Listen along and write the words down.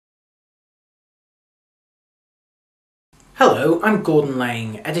Hello, I'm Gordon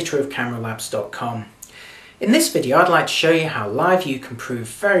Lang, editor of CameraLabs.com. In this video I'd like to show you how live view can prove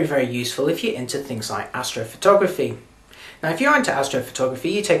very useful if you're into things like astrophotography. Now if you're into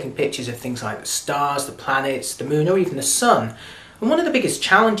astrophotography, you're taking pictures of things like the stars, the planets, the moon or even the sun, and one of the biggest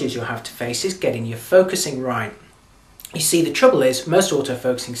challenges you'll have to face is getting your focusing right. You see, the trouble is most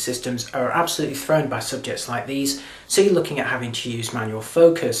autofocusing systems are absolutely thrown by subjects like these, so you're looking at having to use manual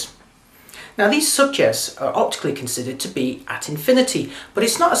focus. Now these subjects are optically considered to be at infinity, but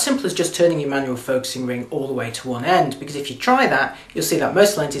it's not as simple as just turning your manual focusing ring all the way to one end, because if you try that, you'll see that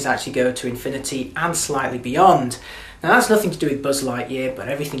most lenses actually go to infinity and slightly beyond. Now that's nothing to do with Buzz Lightyear, but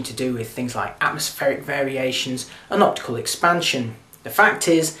everything to do with things like atmospheric variations and optical expansion. The fact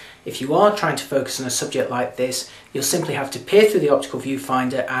is, if you are trying to focus on a subject like this, you'll simply have to peer through the optical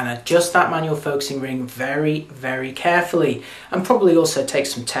viewfinder and adjust that manual focusing ring very carefully, and probably also take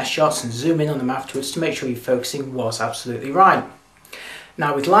some test shots and zoom in on them afterwards to make sure your focusing was absolutely right.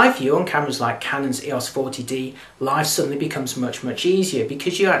 Now with live view on cameras like Canon's EOS 40D, live suddenly becomes much easier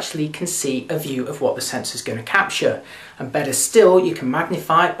because you actually can see a view of what the sensor is going to capture. And better still, you can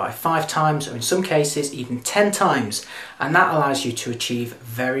magnify it by 5 times or in some cases even 10 times, and that allows you to achieve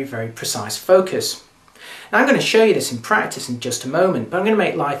very precise focus. Now I'm going to show you this in practice in just a moment, but I'm going to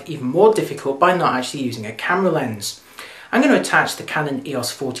make life even more difficult by not actually using a camera lens. I'm going to attach the Canon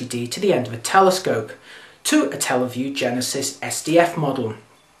EOS 40D to the end of a telescope, to a TeleVue Genesis SDF model.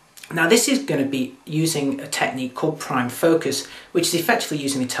 Now this is going to be using a technique called prime focus, which is effectively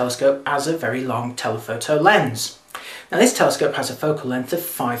using the telescope as a very long telephoto lens. Now this telescope has a focal length of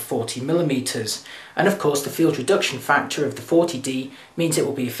 540mm, and of course the field reduction factor of the 40D means it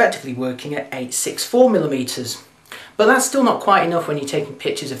will be effectively working at 864mm. But that's still not quite enough when you're taking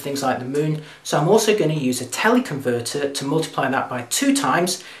pictures of things like the moon, so I'm also going to use a teleconverter to multiply that by 2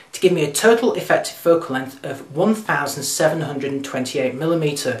 times to give me a total effective focal length of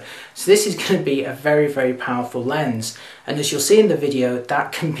 1728mm. So this is going to be a very powerful lens, and as you'll see in the video,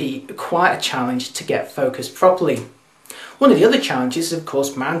 that can be quite a challenge to get focused properly. One of the other challenges is of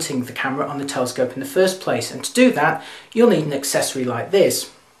course mounting the camera on the telescope in the first place, and to do that you'll need an accessory like this.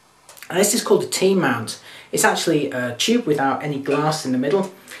 And this is called a T-mount. It's actually a tube without any glass in the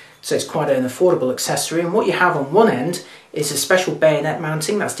middle, so it's quite an affordable accessory, and what you have on one end is a special bayonet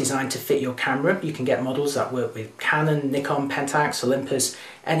mounting that's designed to fit your camera. You can get models that work with Canon, Nikon, Pentax, Olympus,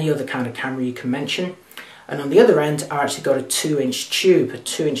 any other kind of camera you can mention. And on the other end I actually got a 2-inch tube, a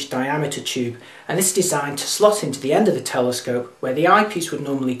 2-inch diameter tube, and this is designed to slot into the end of the telescope where the eyepiece would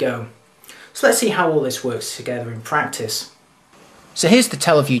normally go. So let's see how all this works together in practice. So here's the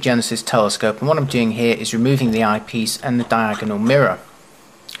TeleVue Genesis telescope, and what I'm doing here is removing the eyepiece and the diagonal mirror.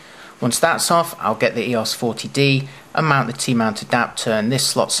 Once that's off, I'll get the EOS 40D and mount the T-mount adapter, and this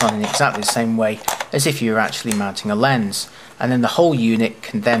slots on in exactly the same way as if you were actually mounting a lens. And then the whole unit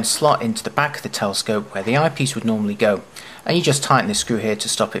can then slot into the back of the telescope where the eyepiece would normally go, and you just tighten this screw here to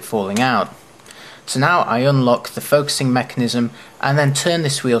stop it falling out. So now I unlock the focusing mechanism and then turn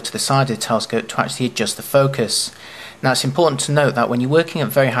this wheel to the side of the telescope to actually adjust the focus. Now it's important to note that when you're working at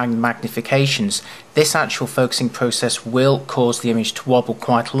very high magnifications, this actual focusing process will cause the image to wobble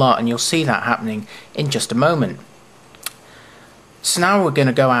quite a lot, and you'll see that happening in just a moment. So now we're going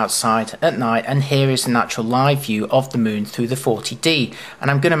to go outside at night, and here is the natural live view of the moon through the 40D,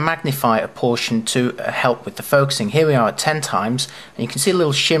 and I'm going to magnify a portion to help with the focusing. Here we are at 10 times, and you can see a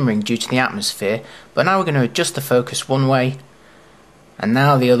little shimmering due to the atmosphere, but now we're going to adjust the focus one way and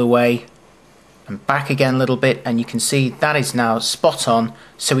now the other way and back again a little bit, and you can see that is now spot on,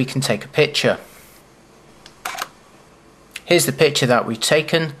 so we can take a picture. Here's the picture that we've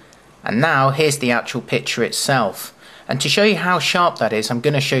taken, and now here's the actual picture itself. And to show you how sharp that is, I'm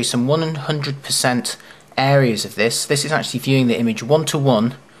going to show you some 100% areas of this. This is actually viewing the image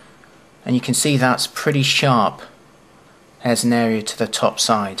 1:1, and you can see that's pretty sharp. There's an area to the top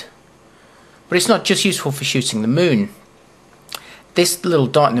side. But it's not just useful for shooting the moon. This little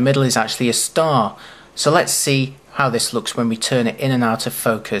dot in the middle is actually a star, so let's see how this looks when we turn it in and out of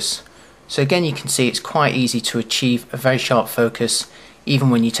focus. So again you can see it's quite easy to achieve a very sharp focus even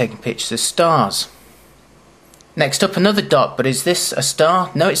when you're taking pictures of stars. Next up, another dot, but is this a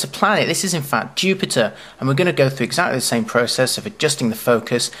star? No, it's a planet. This is in fact Jupiter, and we're going to go through exactly the same process of adjusting the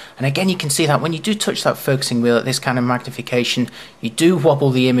focus. And again you can see that when you do touch that focusing wheel at this kind of magnification, you do wobble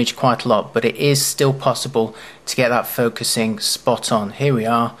the image quite a lot, but it is still possible to get that focusing spot on. Here we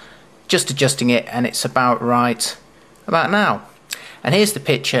are, just adjusting it, and it's about right about now. And here's the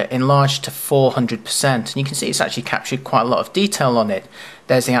picture enlarged to 400%, and you can see it's actually captured quite a lot of detail on it.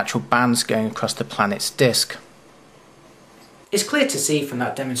 There's the actual bands going across the planet's disk. It's clear to see from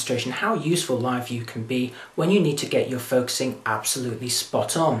that demonstration how useful live view can be when you need to get your focusing absolutely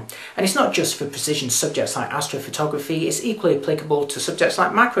spot on. And it's not just for precision subjects like astrophotography, it's equally applicable to subjects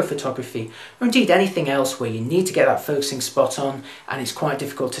like macrophotography, or indeed anything else where you need to get that focusing spot on and it's quite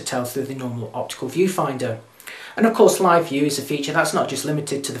difficult to tell through the normal optical viewfinder. And of course, live view is a feature that's not just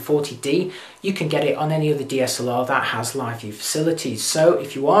limited to the 40D, you can get it on any other DSLR that has live view facilities. So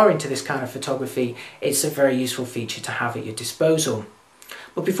if you are into this kind of photography, it's a very useful feature to have at your disposal.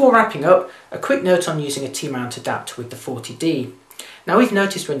 But before wrapping up, a quick note on using a T-mount adapter with the 40D. Now we've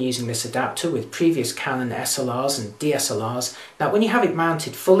noticed when using this adapter with previous Canon SLRs and DSLRs that when you have it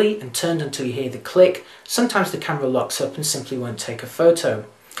mounted fully and turned until you hear the click, sometimes the camera locks up and simply won't take a photo.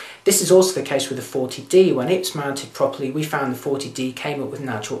 This is also the case with the 40D. When it's mounted properly, we found the 40D came up with an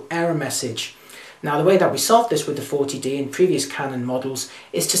actual error message. Now the way that we solved this with the 40D in previous Canon models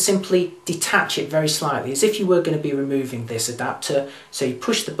is to simply detach it very slightly, as if you were going to be removing this adapter. So you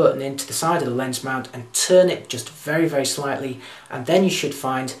push the button into the side of the lens mount and turn it just very, very slightly, and then you should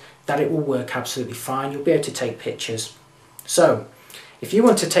find that it will work absolutely fine. You'll be able to take pictures. So if you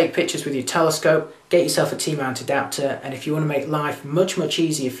want to take pictures with your telescope, get yourself a T-mount adapter, and if you want to make life much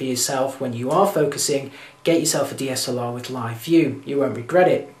easier for yourself when you are focusing, get yourself a DSLR with live view. You won't regret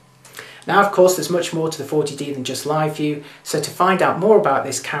it. Now of course there's much more to the 40D than just live view, so to find out more about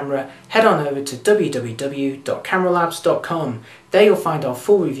this camera, head on over to www.cameralabs.com. There you'll find our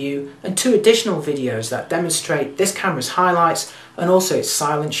full review and 2 additional videos that demonstrate this camera's highlights and also its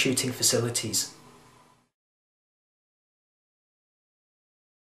silent shooting facilities.